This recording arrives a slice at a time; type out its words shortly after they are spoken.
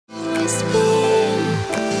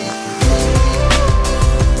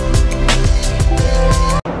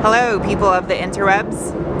Hello, people of the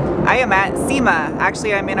interwebs. I am at SEMA.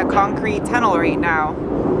 Actually, I'm in a concrete tunnel right now,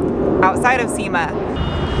 outside of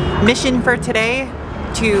SEMA. Mission for today,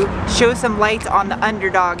 to show some light on the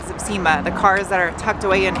underdogs of SEMA, the cars that are tucked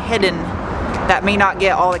away and hidden that may not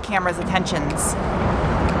get all the camera's attentions.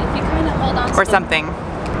 If you kind of hold on to or something. You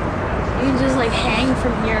can just like hang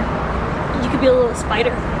from here. You could be a little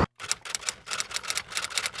spider.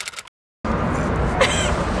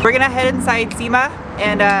 We're gonna head inside SEMA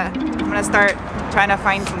and I'm gonna start trying to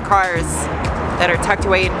find some cars that are tucked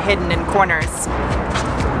away and hidden in corners.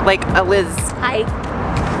 Like a Liz. Hi.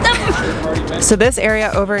 So this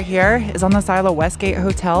area over here is on the side of the Westgate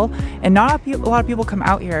Hotel, and not a lot of people come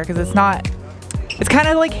out here because it's kind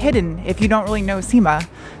of like hidden if you don't really know SEMA.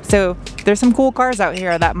 So there's some cool cars out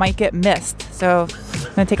here that might get missed. So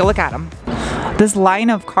I'm gonna take a look at them. This line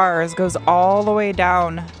of cars goes all the way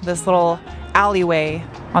down this little alleyway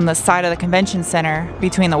on the side of the convention center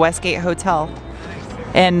between the Westgate Hotel.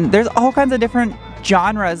 And there's all kinds of different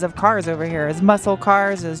genres of cars over here. There's muscle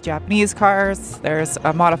cars, there's Japanese cars, there's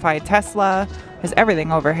a modified Tesla, there's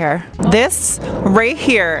everything over here. This right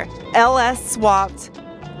here, LS swapped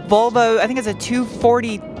Volvo, I think it's a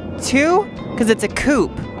 242 because it's a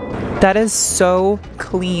coupe. That is so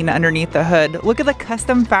clean underneath the hood. Look at the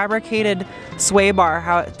custom fabricated sway bar,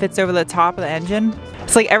 how it fits over the top of the engine.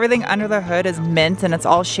 It's like everything under the hood is mint and it's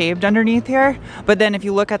all shaved underneath here. But then if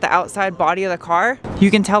you look at the outside body of the car, you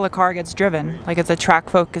can tell the car gets driven, like it's a track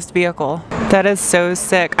focused vehicle. That is so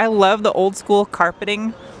sick. I love the old school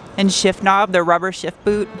carpeting and shift knob, the rubber shift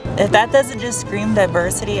boot. If that doesn't just scream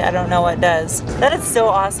diversity, I don't know what does. That is so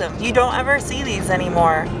awesome. You don't ever see these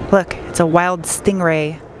anymore. Look, it's a wild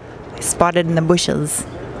stingray I spotted in the bushes.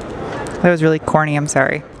 That was really corny, I'm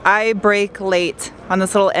sorry. I brake late on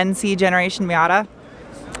this little NC Generation Miata.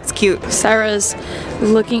 It's cute. Sarah's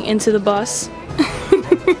looking into the bus. So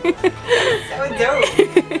dope.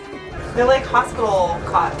 They're like hospital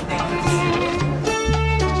cot things.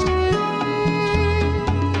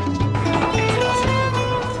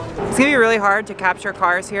 It's gonna be really hard to capture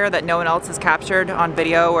cars here that no one else has captured on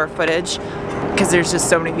video or footage because there's just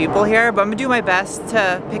so many people here, but I'm gonna do my best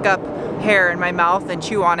to pick up hair in my mouth and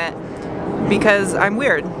chew on it because I'm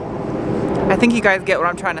weird. I think you guys get what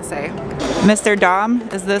I'm trying to say. Mr. Dom,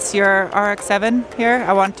 is this your RX-7 here?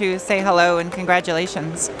 I want to say hello and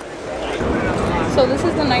congratulations. So this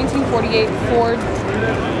is the 1948 Ford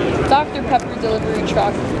Dr. Pepper delivery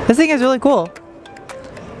truck. This thing is really cool.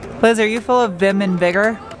 Liz, are you full of vim and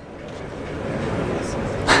vigor?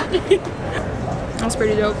 That's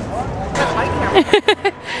pretty dope.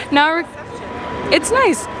 Now it's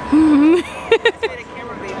nice.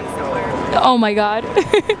 Oh my god.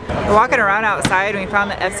 We're walking around outside and we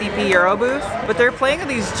found the FCP Euro booth, but they're playing with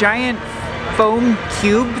these giant foam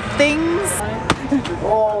cube things.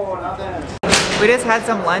 We just had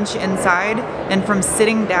some lunch inside, and from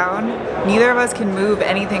sitting down, neither of us can move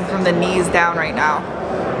anything from the knees down right now.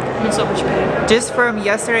 It's so much pain. Just from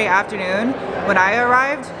yesterday afternoon, when I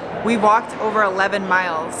arrived, we walked over 11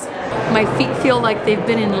 miles. My feet feel like they've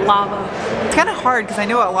been in lava. It's kind of hard because I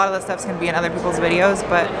know a lot of the stuff's going to be in other people's videos,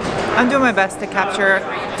 but I'm doing my best to capture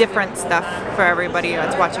different stuff for everybody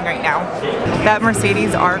that's watching right now. That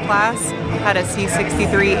Mercedes R-Class had a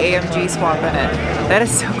C63 AMG swap in it. That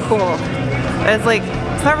is so cool. It's like,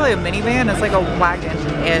 it's not really a minivan, it's like a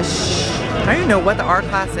wagon-ish. I don't even know what the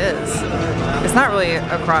R-Class is. It's not really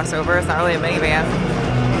a crossover, it's not really a minivan.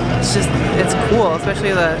 It's just, it's cool,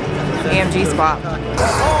 especially the AMG swap.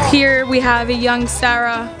 Here we have a young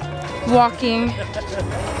Sarah walking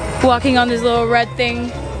on this little red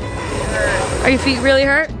thing. Are your feet really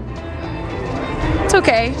hurt? It's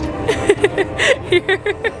okay.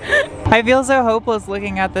 I feel so hopeless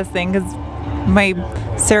looking at this thing because my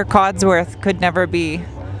Sir Codsworth could never be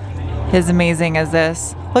as amazing as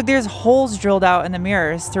this. Look, there's holes drilled out in the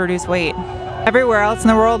mirrors to reduce weight. Everywhere else in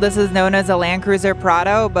the world, this is known as a Land Cruiser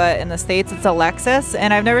Prado, but in the States it's a Lexus,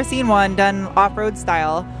 and I've never seen one done off-road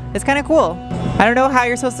style. It's kind of cool. I don't know how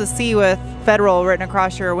you're supposed to see with Federal written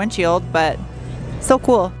across your windshield, but still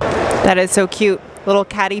cool. That is so cute. Little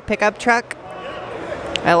caddy pickup truck.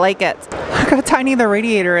 I like it. Look how tiny the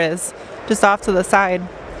radiator is, just off to the side.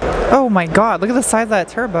 Oh my god, look at the size of that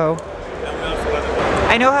turbo.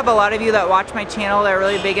 I know I have a lot of you that watch my channel that are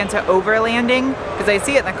really big into overlanding, because I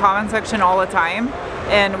see it in the comment section all the time.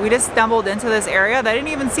 And we just stumbled into this area that I didn't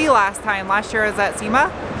even see last time. Last year I was at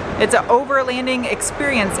SEMA. It's an overlanding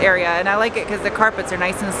experience area, and I like it because the carpets are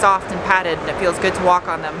nice and soft and padded, and it feels good to walk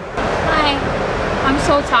on them. Hi. I'm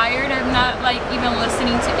so tired. I'm not like even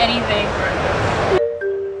listening to anything.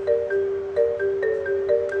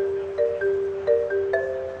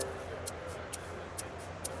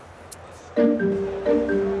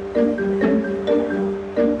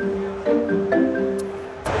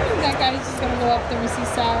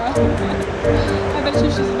 I bet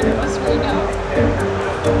she's nervous right now.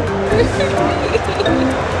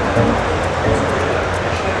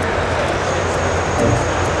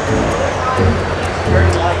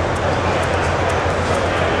 Very light.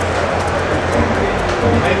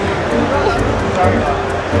 Sorry about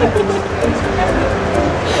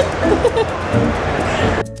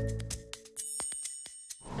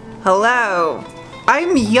Hello,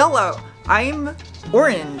 I'm yellow. I'm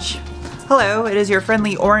orange. Hello, it is your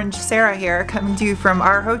friendly orange Sarah here, coming to you from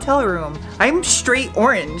our hotel room. I'm straight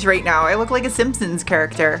orange right now. I look like a Simpsons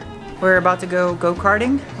character. We're about to go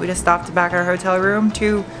go-karting. We just stopped back at our hotel room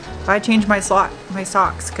to change my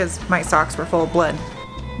socks because my socks were full of blood.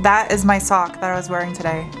 That is my sock that I was wearing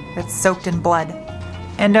today. It's soaked in blood.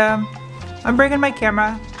 And I'm bringing my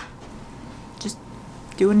camera. Just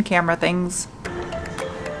doing camera things.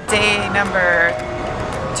 Day number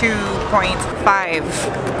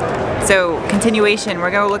 2.5. So continuation, we're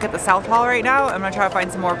gonna look at the South Hall right now. I'm gonna try to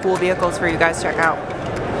find some more cool vehicles for you guys to check out.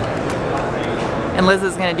 And Liz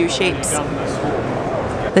is gonna do shapes.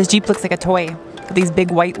 This Jeep looks like a toy with these big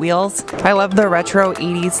white wheels. I love the retro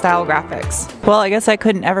 80s style graphics. Well, I guess I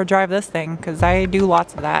couldn't ever drive this thing because I do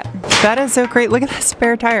lots of that. That is so great. Look at that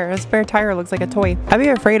spare tire. The spare tire looks like a toy. I'd be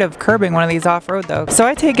afraid of curbing one of these off-road though. So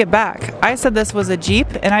I take it back. I said this was a Jeep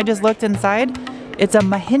and I just looked inside. It's a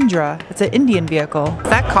Mahindra. It's an Indian vehicle. Is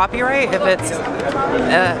that copyright if it's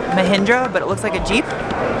Mahindra but it looks like a Jeep?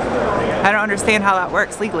 I don't understand how that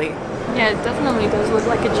works legally. Yeah, it definitely does look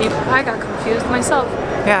like a Jeep. I got confused myself.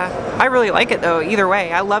 Yeah, I really like it though, either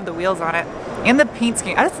way. I love the wheels on it. And the paint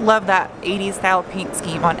scheme. I just love that 80s style paint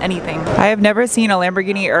scheme on anything. I have never seen a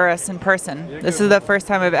Lamborghini Urus in person. This is the first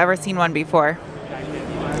time I've ever seen one before.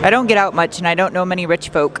 I don't get out much and I don't know many rich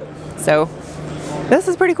folk. So, this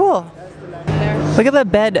is pretty cool. Look at the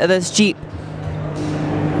bed of this Jeep.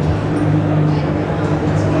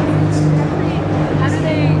 How do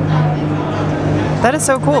they... That is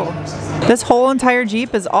so cool. This whole entire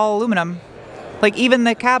Jeep is all aluminum. Like even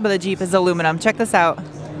the cab of the Jeep is aluminum. Check this out.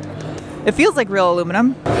 It feels like real aluminum.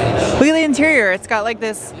 Look at the interior. It's got like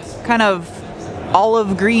this kind of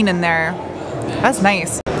olive green in there. That's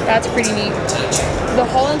nice. That's pretty neat. The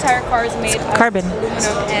whole entire car is made of carbon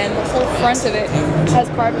aluminum and the whole front of it has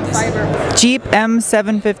carbon fiber. Jeep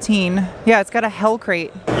M715. Yeah, it's got a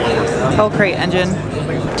Hellcrate engine.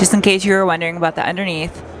 Just in case you were wondering about the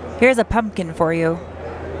underneath, here's a pumpkin for you.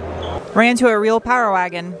 Ran to a real power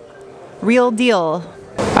wagon. Real deal.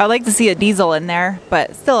 I'd like to see a diesel in there,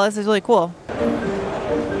 but still, this is really cool.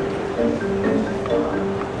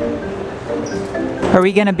 Are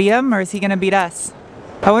we gonna beat him or is he gonna beat us?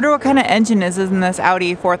 I wonder what kind of engine is in this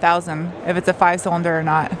Audi 4000, if it's a 5-cylinder or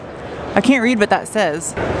not. I can't read what that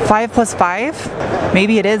says. 5 + 5?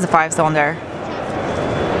 Maybe it is a 5-cylinder.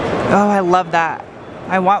 Oh, I love that.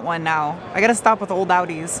 I want one now. I gotta stop with old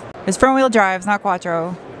Audis. It's front wheel drive, it's not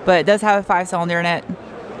quattro, but it does have a 5-cylinder in it,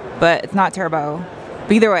 but it's not turbo.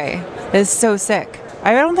 But either way, it's so sick.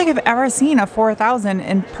 I don't think I've ever seen a 4000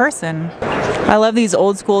 in person. I love these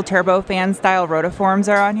old school turbofan style rotiforms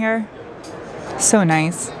that are on here. So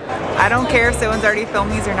nice. I don't care if someone's already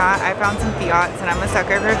filmed these or not. I found some Fiats and I'm a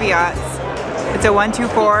sucker for Fiats. It's a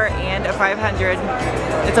 124 and a 500.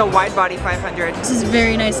 It's a wide body 500. This is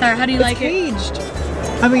very nice. Sarah, how do you like caged.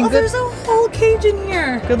 I mean, there's a whole cage in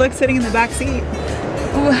here. Good luck sitting in the back seat.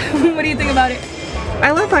 What do you think about it? I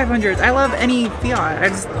love 500s. I love any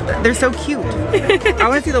Fiat. They're so cute. I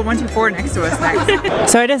want to see the 124 next to us next.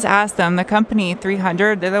 So I just asked them, the company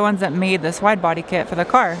 300, they're the ones that made this wide body kit for the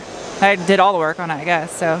car. I did all the work on it, I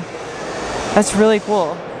guess, so that's really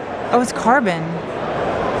cool. Oh, it's carbon.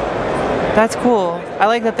 That's cool. I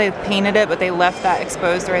like that they painted it, but they left that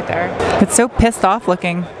exposed right there. It's so pissed off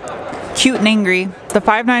looking. Cute and angry. The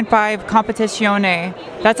 595 Competizione.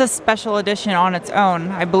 That's a special edition on its own,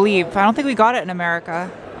 I believe. I don't think we got it in America.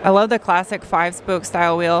 I love the classic 5-spoke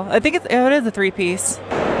style wheel. I think it is a 3-piece.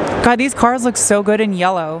 God, these cars look so good in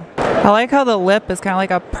yellow. I like how the lip is kind of like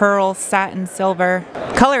a pearl satin silver.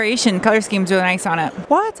 Color scheme's really nice on it.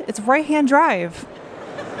 What? It's right-hand drive.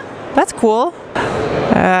 That's cool.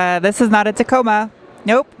 This is not a Tacoma.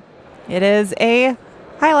 Nope. It is a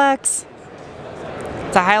Hilux.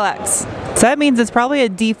 It's a Hilux. So that means it's probably a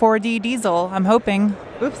D4D diesel, I'm hoping.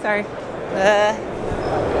 Oops, sorry.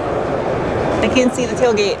 I can't see the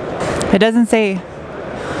tailgate. It doesn't say.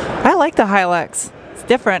 I like the Hilux. It's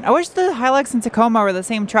different. I wish the Hilux and Tacoma were the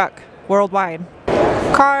same truck worldwide.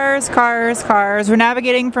 Cars, cars, cars. We're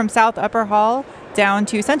navigating from South Upper Hall down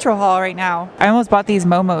to Central Hall right now. I almost bought these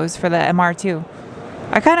Momos for the MR2.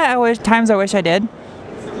 I wish I did.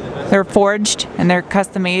 They're forged and they're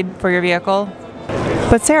custom made for your vehicle.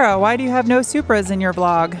 But Sarah, why do you have no Supras in your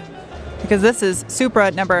vlog? because this is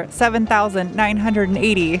Supra number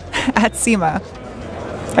 7,980 at SEMA.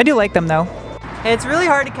 I do like them though. It's really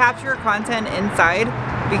hard to capture content inside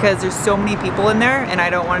because there's so many people in there and I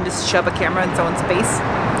don't want to just shove a camera in someone's face.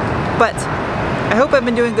 But I hope I've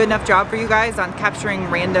been doing a good enough job for you guys on capturing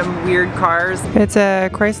random weird cars. It's a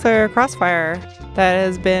Chrysler Crossfire that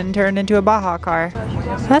has been turned into a Baja car.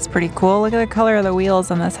 That's pretty cool. Look at the color of the wheels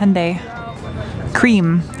on this Hyundai.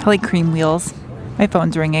 Cream. I like cream wheels. My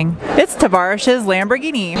phone's ringing. It's Tavarish's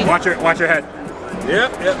Lamborghini. Watch your head.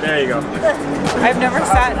 Yep, there you go. I've never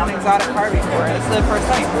sat in an exotic car before. This is the first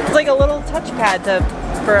time. It's like a little touchpad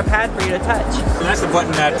for a pad for you to touch. And that's the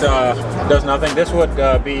button that does nothing. This would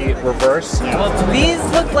be reverse. These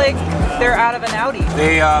look like they're out of an Audi.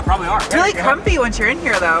 They probably are. Really comfy once you're in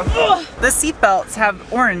here though. The seat belts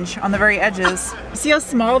have orange on the very edges. See how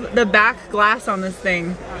small the back glass on this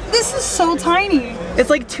thing? This is so tiny. It's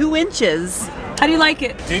like 2 inches. How do you like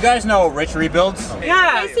it? Do you guys know Rich Rebuilds?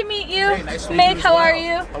 Yeah. Nice to meet you. Hey, nice to meet Mick, you as how are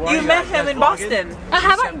well. you? You met him in Boston. I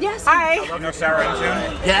haven't, yes. Hi. You know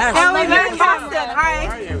Sarahntuned? Yeah, we met in Boston. Hi.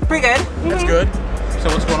 How are you? Pretty good. That's good. So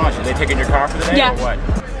what's going on? Should they take in your car for the day Yeah. or what?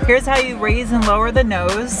 Here's how you raise and lower the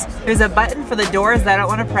nose. There's a button for the doors that I don't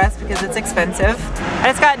want to press because it's expensive. I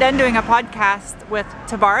just got done doing a podcast with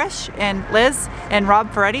Tavarish and Liz and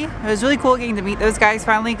Rob Ferretti. It was really cool getting to meet those guys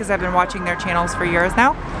finally because I've been watching their channels for years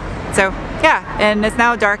now. So yeah, and it's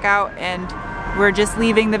now dark out and we're just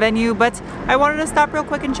leaving the venue, but I wanted to stop real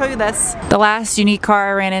quick and show you this. The last unique car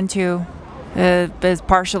I ran into is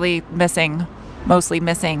partially missing, mostly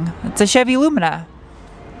missing. It's a Chevy Lumina,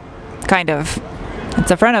 kind of. It's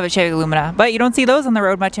the front of a Chevy Lumina, but you don't see those on the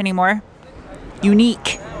road much anymore.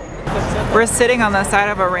 Unique. We're sitting on the side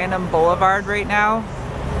of a random boulevard right now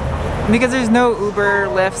because there's no Uber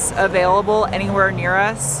Lyfts available anywhere near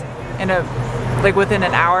us like within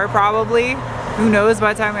an hour probably. Who knows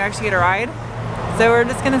by the time we actually get a ride. So we're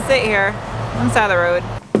just gonna sit here on the side of the road.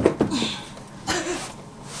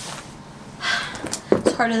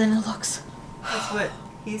 It's harder than it looks. That's what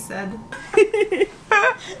he said.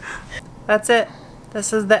 That's it.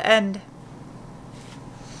 This is the end.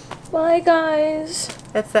 Bye, guys.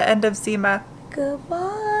 It's the end of SEMA.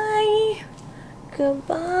 Goodbye.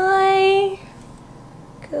 Goodbye.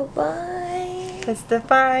 Goodbye. It's the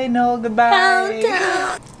final goodbye.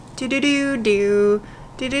 Countdown. Do do do do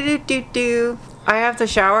do do do do do. I have to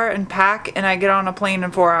shower and pack, and I get on a plane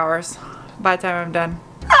in 4 hours. By the time I'm done.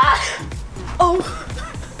 Ah! Oh.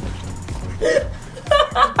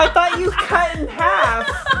 I thought you cut in half.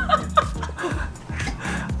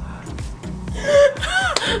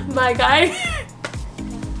 Bye, guy.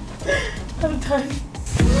 I'm done.